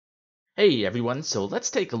Hey everyone, so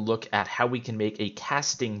let's take a look at how we can make a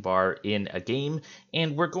casting bar in a game,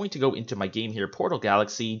 and we're going to go into my game here, Portal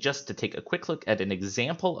Galaxy, just to take a quick look at an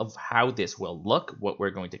example of how this will look, what we're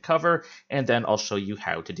going to cover, and then I'll show you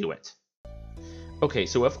how to do it. Okay,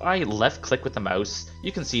 so if I left click with the mouse,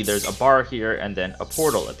 you can see there's a bar here and then a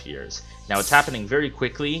portal appears. Now it's happening very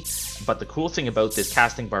quickly, but the cool thing about this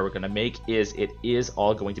casting bar we're going to make is it is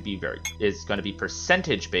all going to be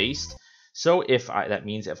percentage based. So that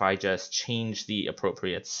means if I just change the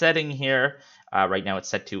appropriate setting here, right now it's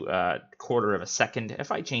set to a quarter of a second.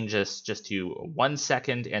 If I change this just to 1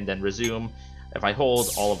 second and then resume, if I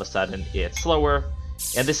hold, all of a sudden it's slower.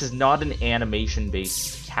 And this is not an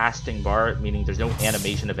animation-based casting bar, meaning there's no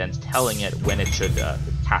animation events telling it when it should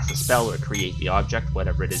cast a spell or create the object,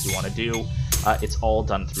 whatever it is you want to do. It's all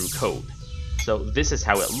done through code. So this is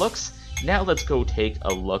how it looks. Now let's go take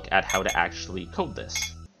a look at how to actually code this.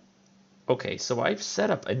 Okay, so I've set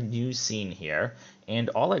up a new scene here, and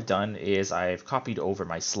all I've done is I've copied over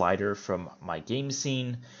my slider from my game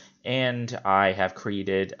scene, and I have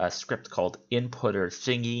created a script called inputter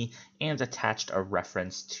thingy and attached a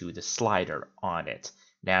reference to the slider on it.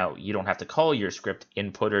 Now, you don't have to call your script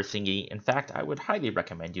inputter thingy. In fact, I would highly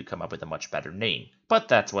recommend you come up with a much better name, but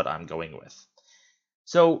that's what I'm going with.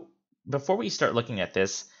 So before we start looking at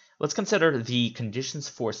this, let's consider the conditions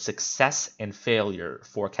for success and failure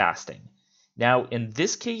for casting. Now, in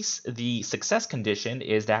this case, the success condition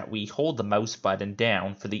is that we hold the mouse button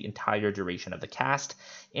down for the entire duration of the cast,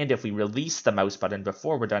 and if we release the mouse button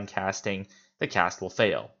before we're done casting, the cast will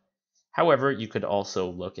fail. However, you could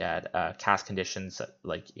also look at cast conditions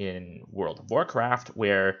like in World of Warcraft,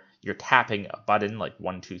 where you're tapping a button like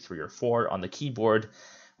 1, 2, 3, or 4 on the keyboard.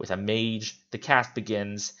 With a mage, the cast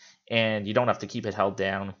begins, and you don't have to keep it held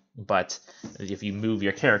down, but if you move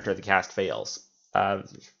your character, the cast fails.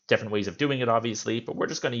 Different ways of doing it, obviously, but we're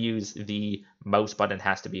just going to use the mouse button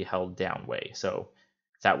has to be held down way. So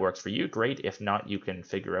if that works for you, great. If not, you can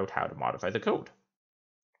figure out how to modify the code.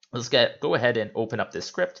 Let's go ahead and open up this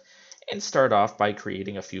script and start off by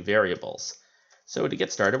creating a few variables. So to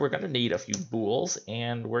get started, we're going to need a few bools,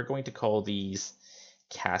 and we're going to call these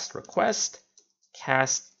cast request,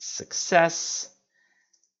 cast success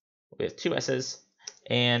with 2 S's,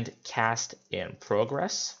 and cast in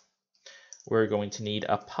progress. We're going to need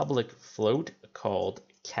a public float called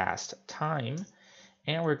cast time,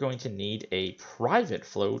 and we're going to need a private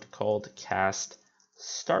float called cast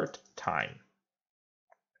start time.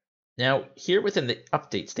 Now, here within the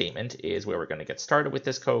update statement is where we're going to get started with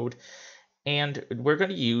this code, and we're going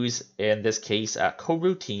to use, in this case,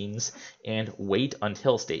 coroutines and wait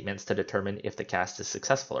until statements to determine if the cast is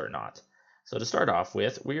successful or not. So to start off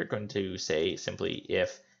with, we are going to say simply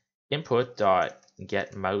if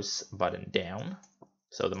input.get mouse button down.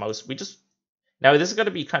 So the mouse, now this is going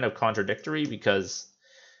to be kind of contradictory because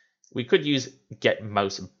we could use get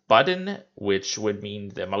mouse button, which would mean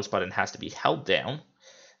the mouse button has to be held down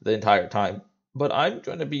the entire time. But I'm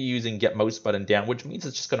going to be using get mouse button down, which means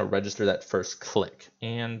it's just going to register that first click.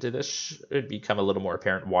 And this should become a little more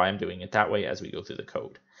apparent why I'm doing it that way as we go through the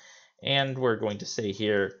code. And we're going to say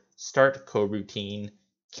here, start coroutine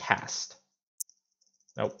cast.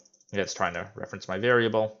 Nope. It's trying to reference my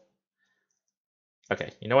variable. Okay,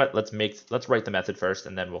 you know what? Let's write the method first,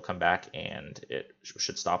 and then we'll come back and it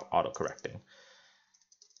should stop autocorrecting.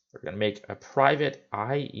 We're going to make a private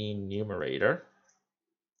enumerator.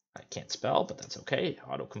 I can't spell, but that's okay.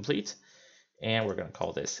 Autocomplete. And we're going to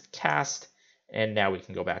call this cast. And now we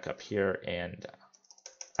can go back up here and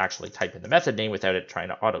actually type in the method name without it trying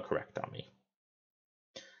to autocorrect on me.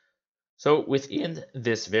 So within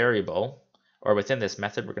this variable, or within this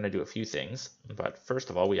method, we're going to do a few things. But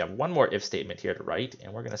first of all, we have one more if statement here to write,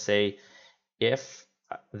 and we're going to say if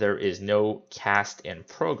there is no cast in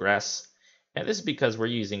progress, and this is because we're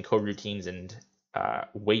using coroutines and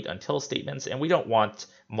wait until statements, and we don't want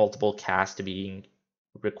multiple casts to be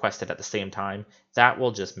requested at the same time. That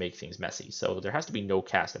will just make things messy. So there has to be no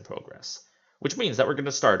cast in progress, which means that we're going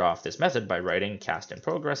to start off this method by writing cast in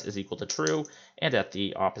progress is equal to true, and at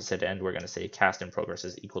the opposite end, we're going to say cast in progress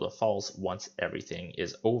is equal to false once everything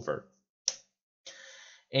is over.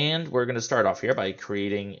 And we're going to start off here by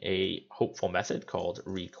creating a hopeful method called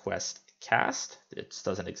request cast. It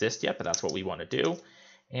doesn't exist yet, but that's what we want to do.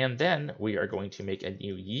 And then we are going to make a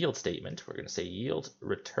new yield statement. We're going to say yield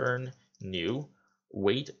return new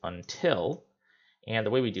wait until, and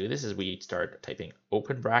the way we do this is we start typing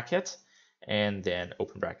open bracket and then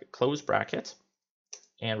open bracket, close bracket.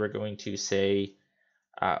 And we're going to say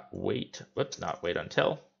not wait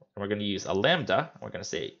until. And we're going to use a lambda. We're going to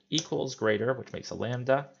say equals greater, which makes a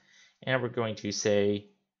lambda. And we're going to say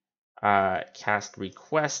cast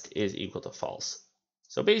request is equal to false.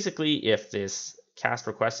 So basically, if this cast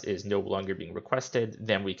request is no longer being requested,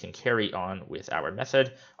 then we can carry on with our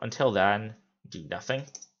method. Until then, do nothing.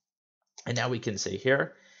 And now we can say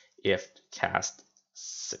here, if cast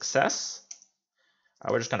success,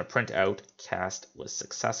 we're just going to print out cast was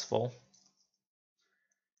successful,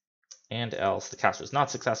 and else the cast was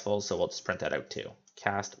not successful, so we'll just print that out too.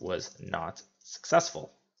 Cast was not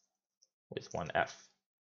successful with one F.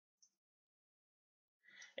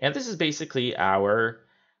 And this is basically our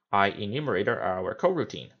enumerator, our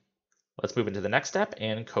coroutine. Let's move into the next step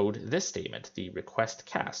and code this statement, the request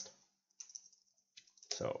cast.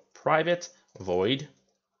 So private void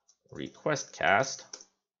request cast.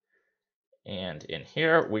 And in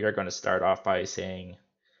here, we are going to start off by saying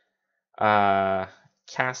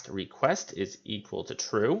cast request is equal to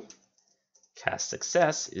true. Cast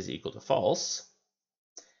success is equal to false.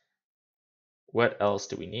 What else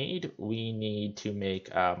do we need? We need to make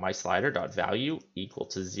mySlider.value equal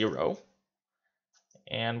to 0.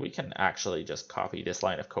 And we can actually just copy this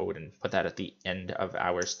line of code and put that at the end of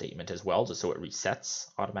our statement as well, just so it resets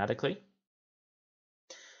automatically.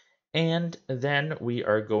 And then we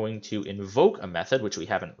are going to invoke a method, which we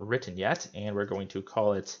haven't written yet, and we're going to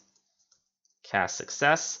call it cast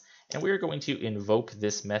success. And we're going to invoke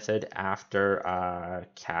this method after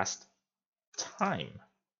cast time.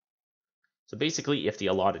 So basically, if the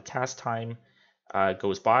allotted cast time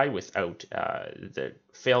goes by without the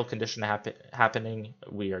fail condition happening,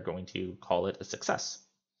 we are going to call it a success.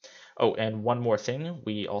 Oh, and one more thing,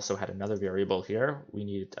 we also had another variable here. We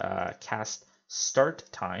need cast start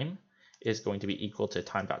time is going to be equal to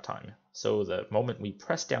time.time. So the moment we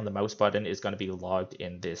press down the mouse button is going to be logged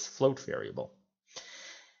in this float variable.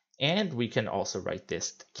 And we can also write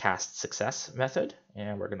this cast success method,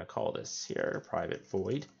 and we're going to call this here private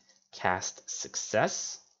void cast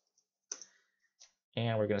success.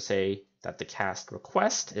 And we're going to say that the cast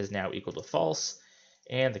request is now equal to false,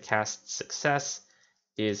 and the cast success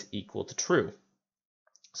is equal to true.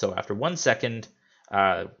 So after 1 second,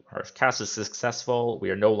 our cast is successful.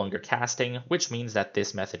 We are no longer casting, which means that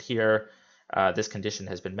this method here, this condition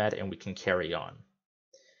has been met, and we can carry on.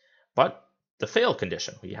 But the fail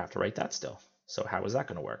condition, we have to write that still. So how is that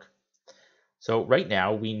going to work? So right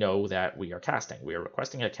now we know that we are casting. We are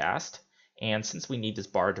requesting a cast, and since we need this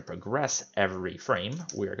bar to progress every frame,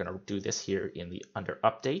 we are going to do this here in the under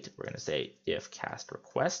update. We're going to say if cast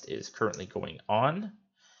request is currently going on,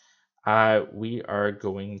 we are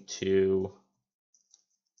going to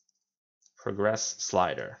progress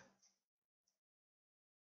slider.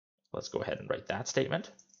 Let's go ahead and write that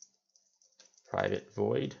statement. Private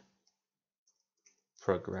void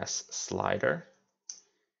progress slider.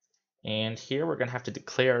 And here we're going to have to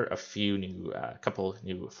declare a few new, couple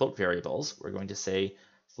new float variables. We're going to say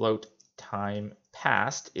float time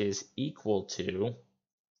passed is equal to,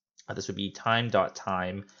 this would be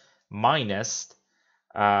time.time minus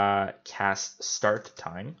cast start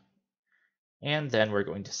time. And then we're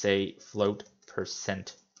going to say float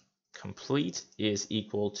percent complete is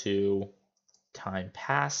equal to time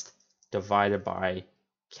passed divided by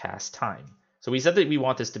cast time. So we said that we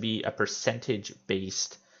want this to be a percentage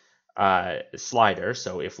based slider.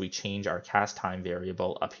 So if we change our cast time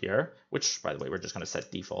variable up here, which by the way, we're just going to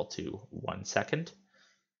set default to 1 second.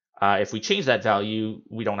 If we change that value,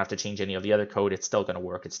 we don't have to change any of the other code. It's still going to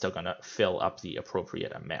work. It's still going to fill up the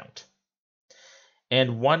appropriate amount.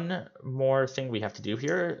 And one more thing we have to do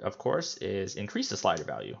here, of course, is increase the slider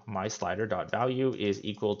value. MySlider.value is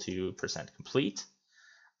equal to percent complete.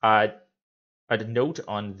 A note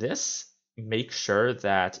on this, make sure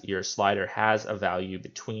that your slider has a value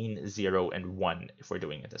between 0 and 1 if we're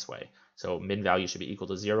doing it this way. So min value should be equal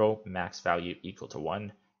to 0, max value equal to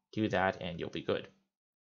 1. Do that and you'll be good.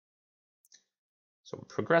 So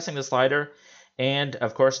we're progressing the slider. And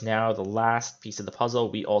of course, now the last piece of the puzzle,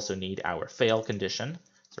 we also need our fail condition.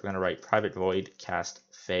 So we're going to write private void cast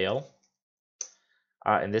fail.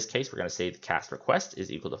 In this case, we're going to say the cast request is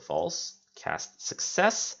equal to false, cast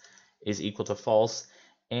success is equal to false,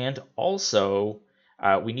 and also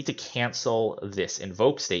we need to cancel this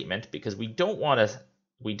invoke statement because we don't want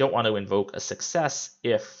to invoke a success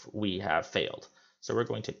if we have failed. So we're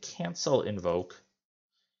going to cancel invoke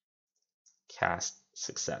cast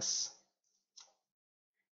success.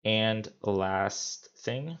 And last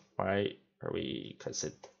thing, why are we, because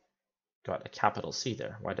it got a capital C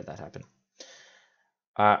there. Why did that happen?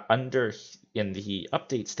 In the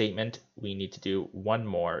update statement, we need to do one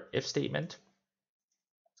more if statement.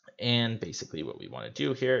 And basically what we want to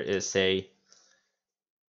do here is say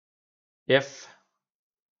if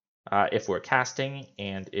we're casting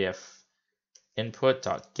and if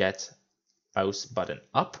input.get mouse button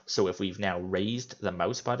up. So if we've now raised the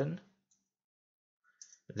mouse button,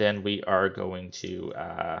 then we are going to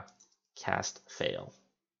cast fail.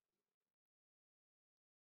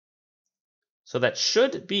 So that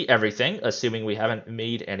should be everything, assuming we haven't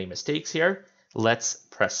made any mistakes here. Let's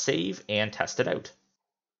press save and test it out.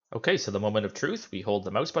 Okay, so the moment of truth, we hold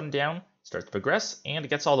the mouse button down, start to progress, and it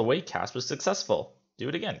gets all the way. Cast was successful. Do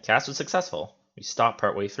it again. Cast was successful. We stop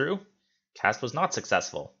partway through. Cast was not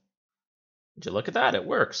successful. Would you look at that? It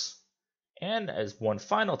works. And as one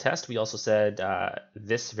final test, we also said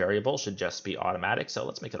this variable should just be automatic. So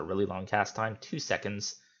let's make it a really long cast time, 2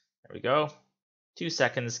 seconds. There we go. 2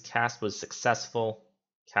 seconds. Cast was successful.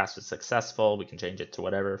 Cast was successful. We can change it to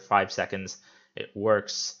whatever. 5 seconds. It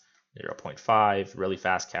works. 0.5, really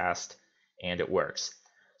fast cast, and it works.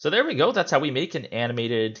 So there we go. That's how we make an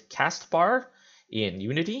animated cast bar in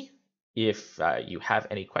Unity. If you have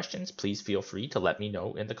any questions, please feel free to let me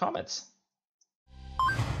know in the comments.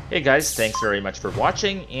 Hey guys, thanks very much for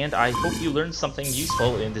watching, and I hope you learned something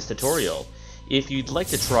useful in this tutorial. If you'd like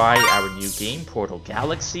to try our new game, Portal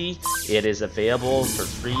Galaxy, it is available for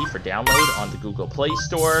free for download on the Google Play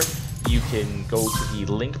Store. You can go to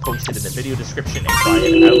the link posted in the video description and try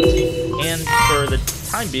it out. And for the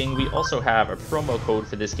time being, we also have a promo code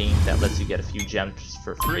for this game that lets you get a few gems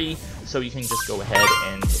for free, so you can just go ahead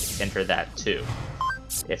and enter that too.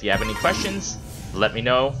 If you have any questions, let me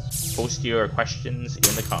know. Post your questions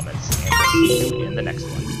in the comments, and we'll see you in the next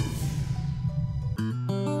one.